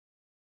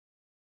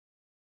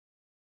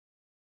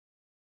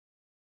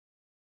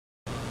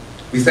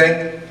We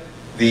thank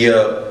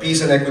the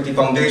Peace and Equity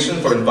Foundation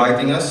for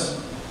inviting us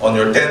on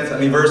your 10th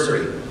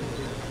anniversary,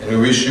 and we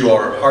wish you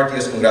our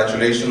heartiest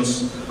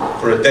congratulations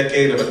for a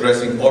decade of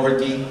addressing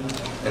poverty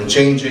and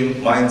changing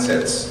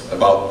mindsets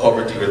about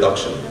poverty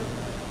reduction.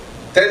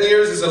 10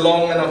 years is a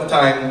long enough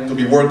time to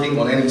be working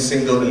on any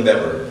single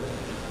endeavor.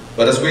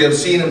 But as we have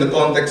seen in the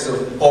context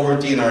of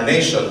poverty in our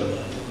nation,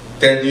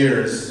 10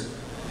 years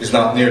is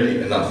not nearly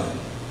enough.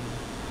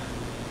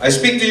 I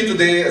speak to you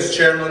today as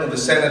chairman of the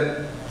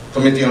Senate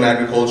Committee on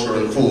Agriculture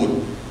and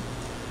Food,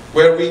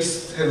 where we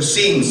have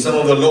seen some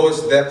of the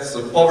lowest depths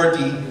of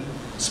poverty,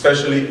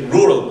 especially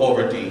rural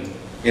poverty,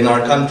 in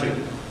our country.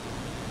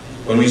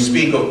 When we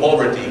speak of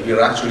poverty, we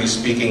are actually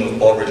speaking of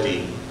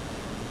poverty.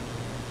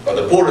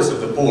 The poorest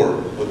of the poor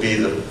would be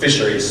the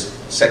fisheries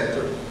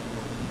sector,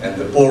 and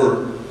the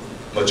poor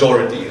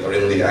majority are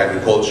in the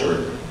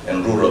agriculture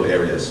and rural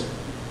areas.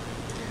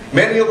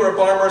 Many of our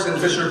farmers and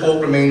fisher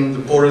folk remain the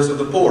poorest of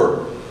the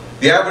poor.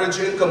 The average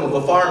income of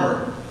a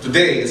farmer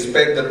today is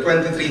pegged at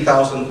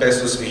 23,000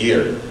 pesos a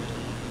year,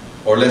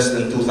 or less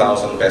than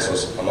 2,000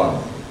 pesos a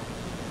month.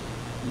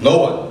 No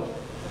one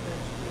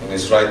in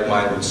his right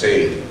mind would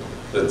say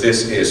that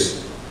this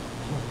is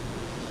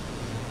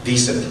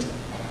decent.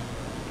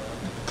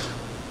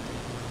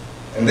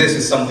 And this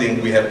is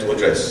something we have to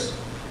address.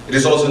 It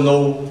is also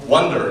no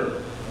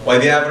wonder why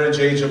the average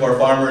age of our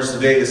farmers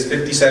today is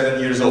 57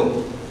 years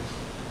old.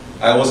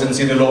 I was in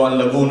Siniloan,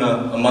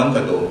 Laguna a month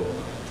ago,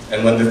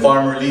 and when the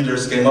farmer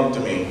leaders came up to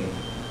me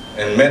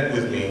and met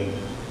with me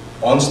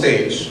on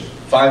stage,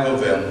 5 of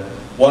them,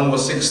 one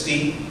was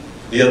 60,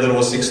 the other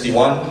was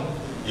 61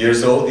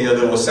 years old, the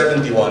other was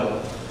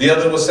 71, the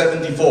other was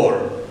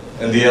 74,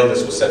 and the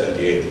eldest was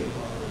 78.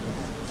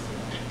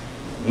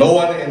 No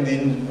one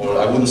or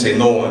I wouldn't say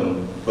no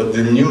one, but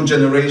the new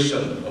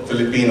generation of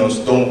Filipinos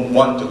don't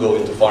want to go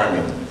into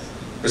farming,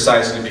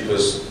 precisely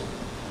because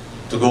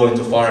to go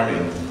into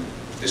farming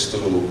is to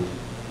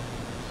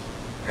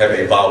have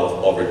a vow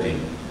of poverty.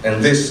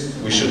 And this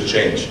we should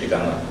change, ika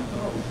nga.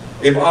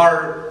 If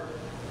our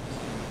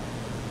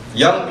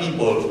young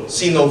people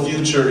see no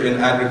future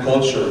in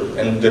agriculture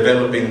and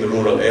developing the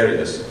rural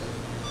areas,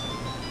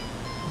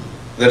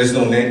 there is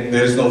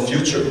no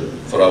future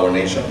for our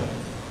nation.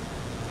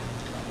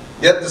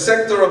 Yet the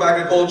sector of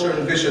agriculture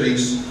and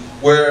fisheries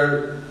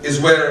is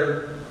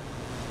where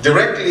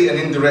directly and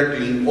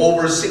indirectly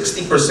over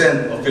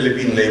 60% of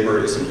Philippine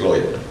labor is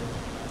employed.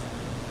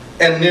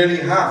 And nearly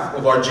half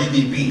of our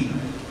GDP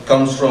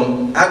comes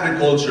from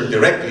agriculture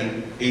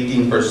directly,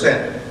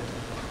 18%.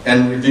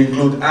 And if you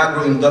include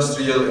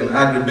agro-industrial and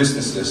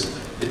agribusinesses,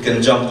 it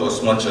can jump to as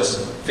much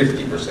as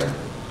 50%.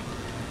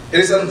 It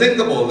is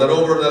unthinkable that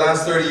over the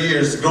last 30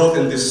 years, growth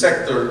in this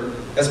sector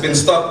has been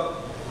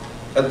stuck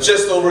at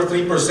just over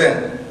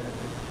 3%,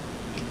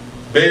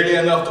 barely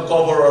enough to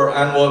cover our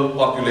annual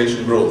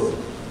population growth.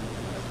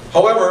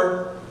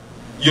 However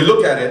you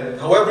look at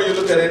it,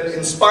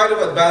 in spite of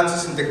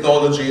advances in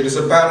technology, it is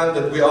apparent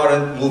that we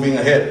aren't moving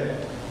ahead.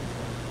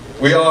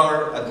 We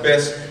are, at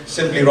best,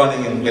 simply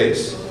running in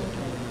place.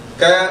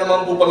 Kaya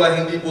naman po pala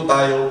hindi po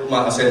tayo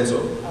maasenso.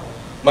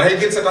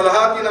 Mahigit sa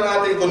kalahati ng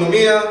ating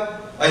ekonomiya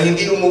ay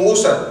hindi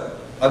umuusad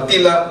at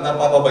tila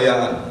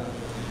napapabayaan.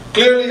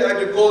 Clearly,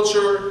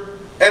 agriculture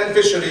and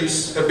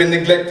fisheries have been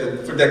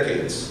neglected for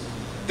decades.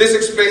 This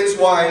explains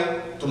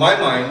why, to my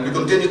mind, we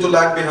continue to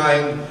lag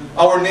behind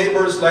our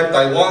neighbors like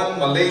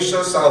Taiwan,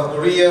 Malaysia, South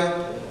Korea,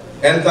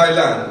 and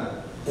Thailand,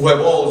 who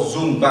have all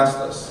zoomed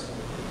past us.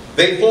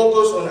 They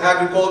focus on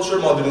agriculture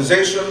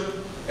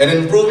modernization and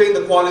improving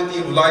the quality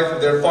of life of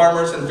their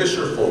farmers and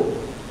fisher folk.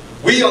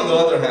 We, on the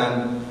other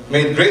hand,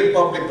 made great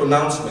public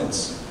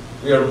pronouncements.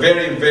 We are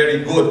very,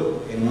 very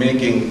good in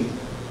making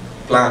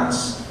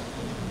plans.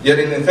 Yet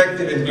in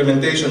effective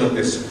implementation of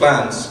these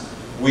plans,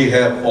 we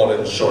have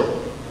fallen short.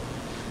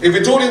 If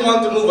we truly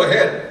want to move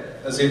ahead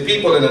as a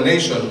people and a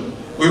nation,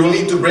 we will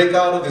need to break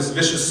out of this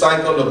vicious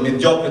cycle of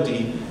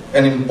mediocrity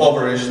and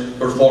impoverished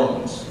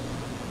performance.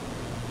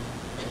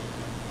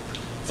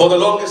 For the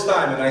longest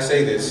time, and I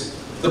say this,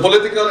 the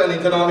political and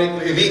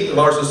economic elite of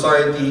our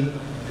society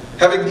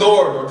have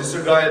ignored or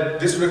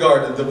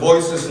disregarded the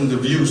voices and the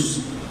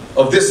views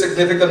of this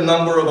significant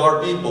number of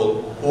our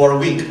people who are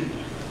weak.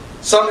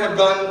 Some have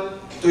gone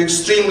to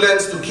extreme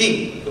lengths to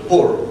keep the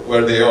poor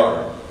where they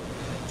are.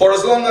 For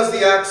as long as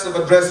the acts of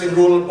addressing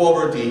rural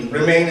poverty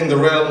remain in the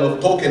realm of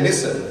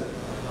tokenism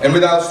and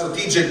without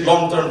strategic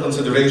long-term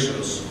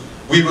considerations,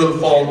 we will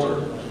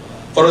falter.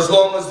 For as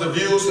long as the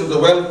views and the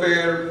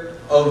welfare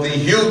of the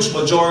huge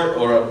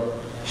majority or a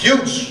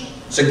huge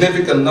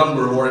significant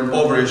number who are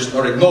impoverished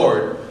are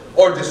ignored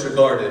or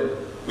disregarded,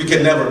 we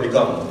can never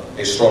become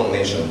a strong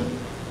nation.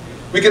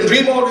 We can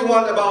dream all we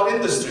want about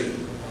industry,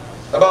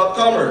 about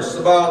commerce,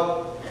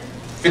 about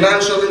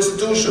financial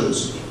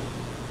institutions,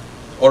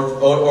 or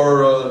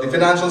the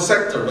financial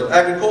sector, but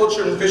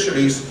agriculture and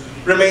fisheries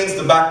remains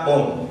the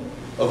backbone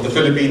of the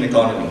Philippine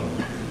economy.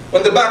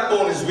 When the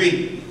backbone is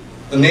weak,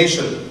 the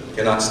nation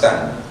cannot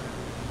stand.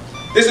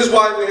 This is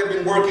why we have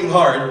been working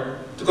hard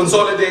to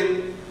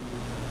consolidate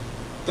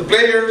the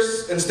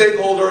players and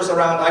stakeholders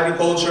around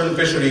agriculture and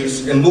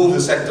fisheries and move the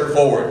sector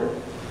forward.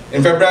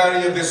 In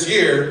February of this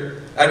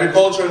year,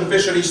 agriculture and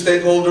fisheries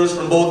stakeholders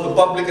from both the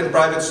public and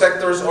private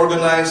sectors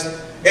organized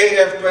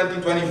AF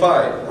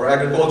 2025, or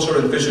Agriculture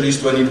and Fisheries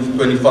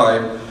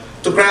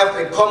 2025, to craft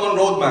a common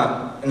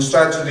roadmap and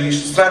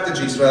strategies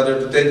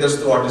to take us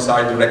to our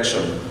desired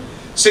direction.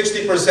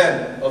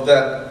 60% of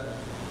that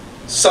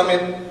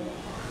summit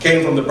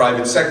came from the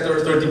private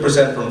sector,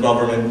 30% from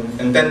government,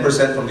 and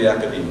 10% from the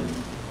academia.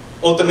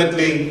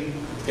 Ultimately,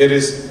 it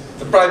is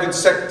the private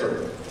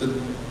sector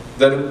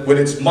that with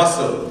its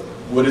muscle,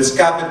 with its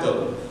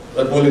capital,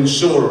 that will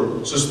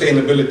ensure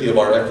sustainability of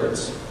our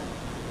efforts.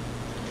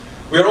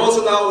 We are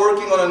also now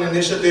working on an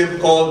initiative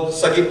called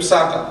Sagip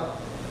Saka.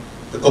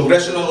 The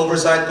Congressional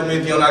Oversight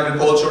Committee on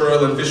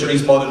Agricultural and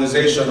Fisheries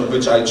Modernization, of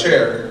which I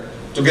chair,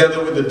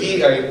 together with the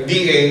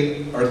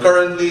DA, are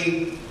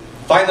currently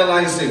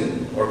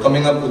finalizing or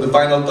coming up with the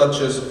final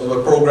touches of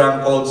a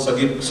program called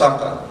Sagip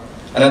Saka,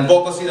 an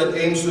advocacy that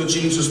aims to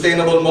achieve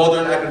sustainable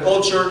modern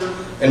agriculture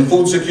and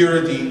food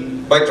security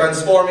by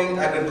transforming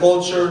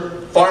agriculture,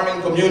 farming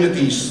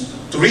communities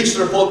to reach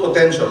their full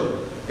potential,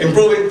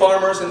 improving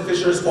farmers and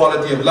fishers'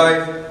 quality of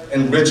life,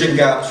 and bridging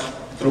gaps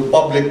through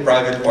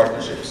public-private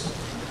partnerships.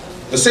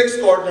 The 6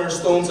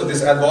 cornerstones of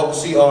this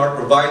advocacy are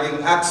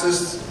providing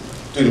access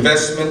to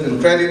investment and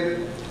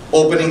credit,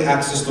 opening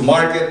access to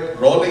market,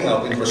 rolling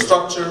out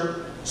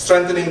infrastructure,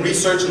 strengthening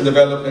research and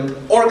development,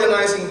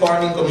 organizing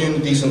farming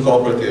communities and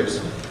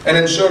cooperatives, and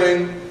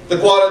ensuring the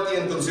quality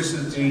and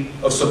consistency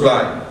of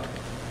supply.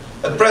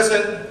 At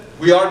present,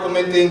 we are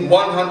committing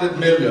 100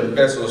 million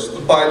pesos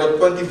to pilot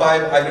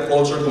 25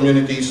 agriculture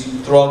communities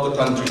throughout the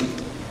country.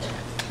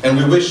 And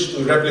we wish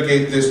to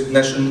replicate this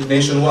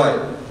nationwide.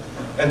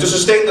 And to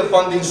sustain the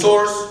funding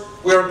source,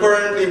 we are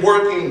currently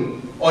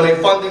working on a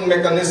funding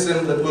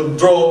mechanism that will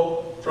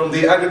draw from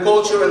the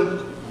Agriculture and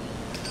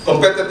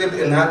Competitive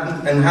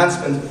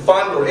Enhancement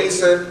Fund, or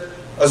ASEF,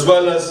 as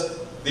well as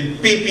the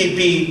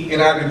PPP in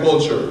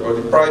agriculture, or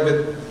the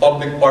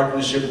Private-Public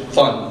Partnership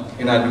Fund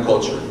in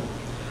agriculture.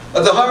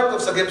 At the heart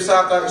of Sagip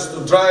Saka is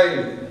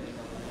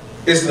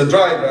the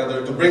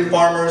drive to bring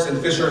farmers and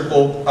fisher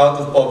folk out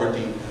of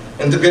poverty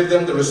and to give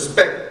them the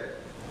respect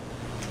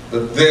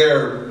that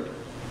their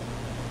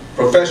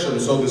profession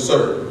so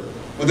deserve,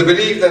 with the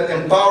belief that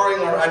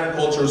empowering our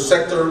agriculture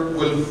sector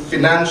with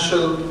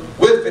financial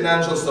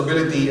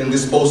stability and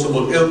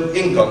disposable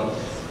income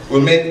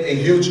will make a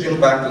huge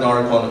impact on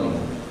our economy.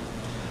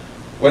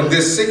 When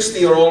this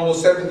 60 or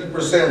almost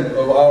 70%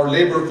 of our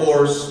labor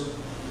force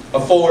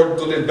afford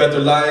to live better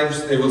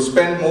lives, they will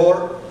spend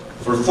more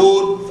for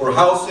food, for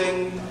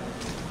housing,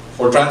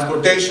 for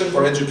transportation,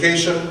 for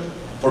education,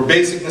 for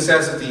basic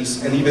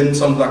necessities, and even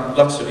some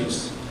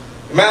luxuries.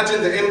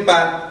 Imagine the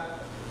impact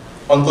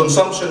on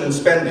consumption and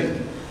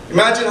spending.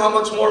 Imagine how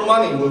much more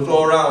money will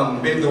flow around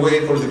and pave the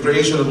way for the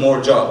creation of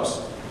more jobs.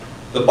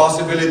 The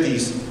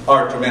possibilities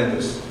are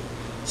tremendous.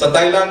 Sa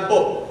Thailand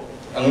po,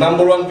 ang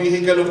 #1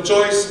 vehicle of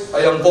choice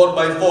ay ang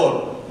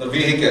 4x4 na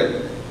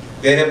vehicle.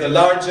 They have the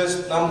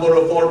largest number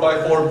of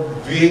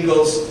 4x4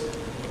 vehicles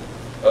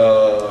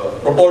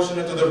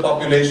proportionate to their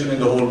population in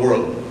the whole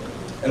world.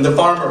 And the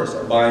farmers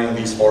are buying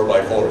these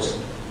 4x4s.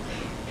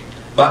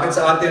 Bakit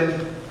sa atin?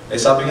 Eh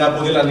sabi nga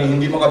po nila,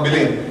 hindi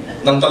makabili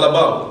ng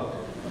kalabaw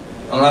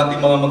ang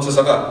ating mga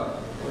magsasaka.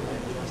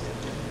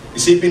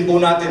 Isipin po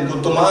natin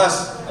kung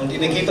tumaas ang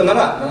kinikita na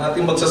nga ng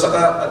ating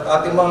magsasaka at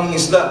ating mga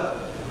isda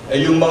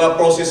ay yung mga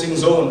processing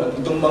zone at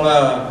itong mga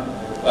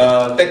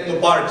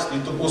technoparks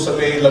dito po sa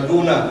may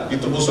Laguna,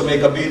 dito po sa may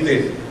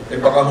Cavite, eh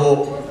baka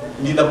ho,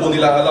 hindi na po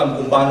nila alam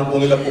kung paano po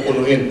nila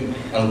pupunuin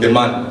ang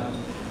demand.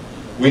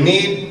 We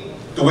need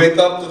to wake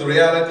up to the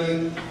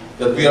reality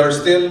that we are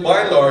still,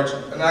 by and large,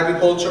 an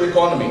agriculture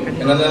economy.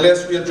 And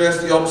unless we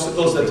address the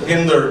obstacles that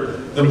hinder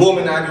the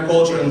boom in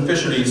agriculture and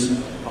fisheries,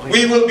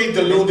 we will be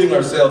deluding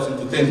ourselves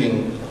into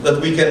thinking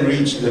that we can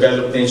reach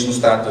developed nation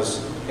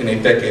status in a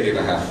decade and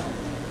a half.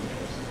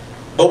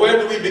 But where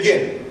do we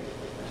begin?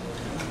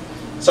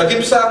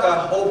 Sagip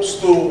Saka hopes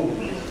to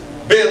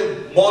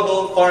build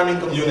model farming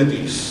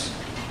communities.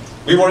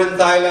 We were in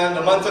Thailand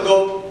a month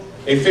ago,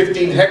 a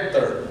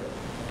 15-hectare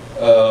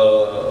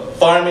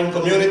farming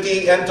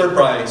community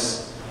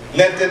enterprise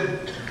netted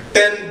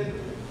 10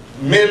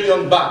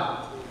 million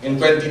baht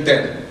in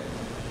 2010.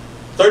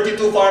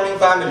 32 farming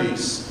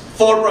families,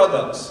 4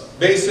 products: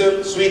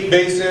 basil, sweet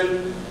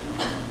basil,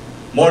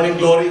 morning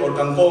glory or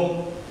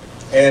kangkong,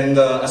 and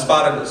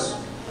asparagus.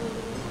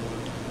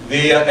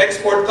 The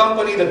export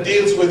company that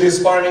deals with this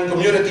farming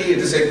community,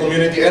 it is a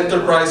community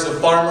enterprise of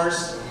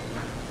farmers,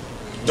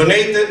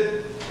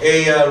 donated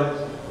a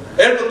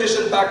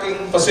air-conditioned packing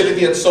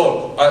facility at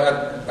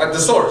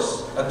the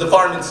source, at the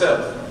farm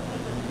itself.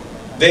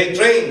 They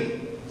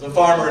trained the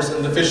farmers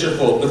and the fisher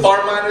folk. The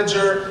farm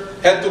manager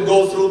had to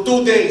go through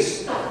 2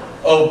 days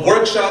of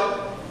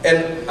workshop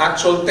and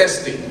actual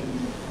testing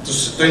to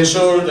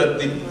ensure that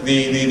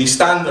the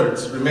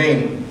standards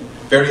remain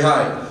very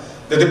high.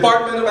 The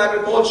Department of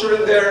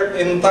Agriculture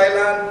in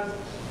Thailand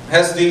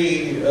has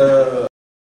the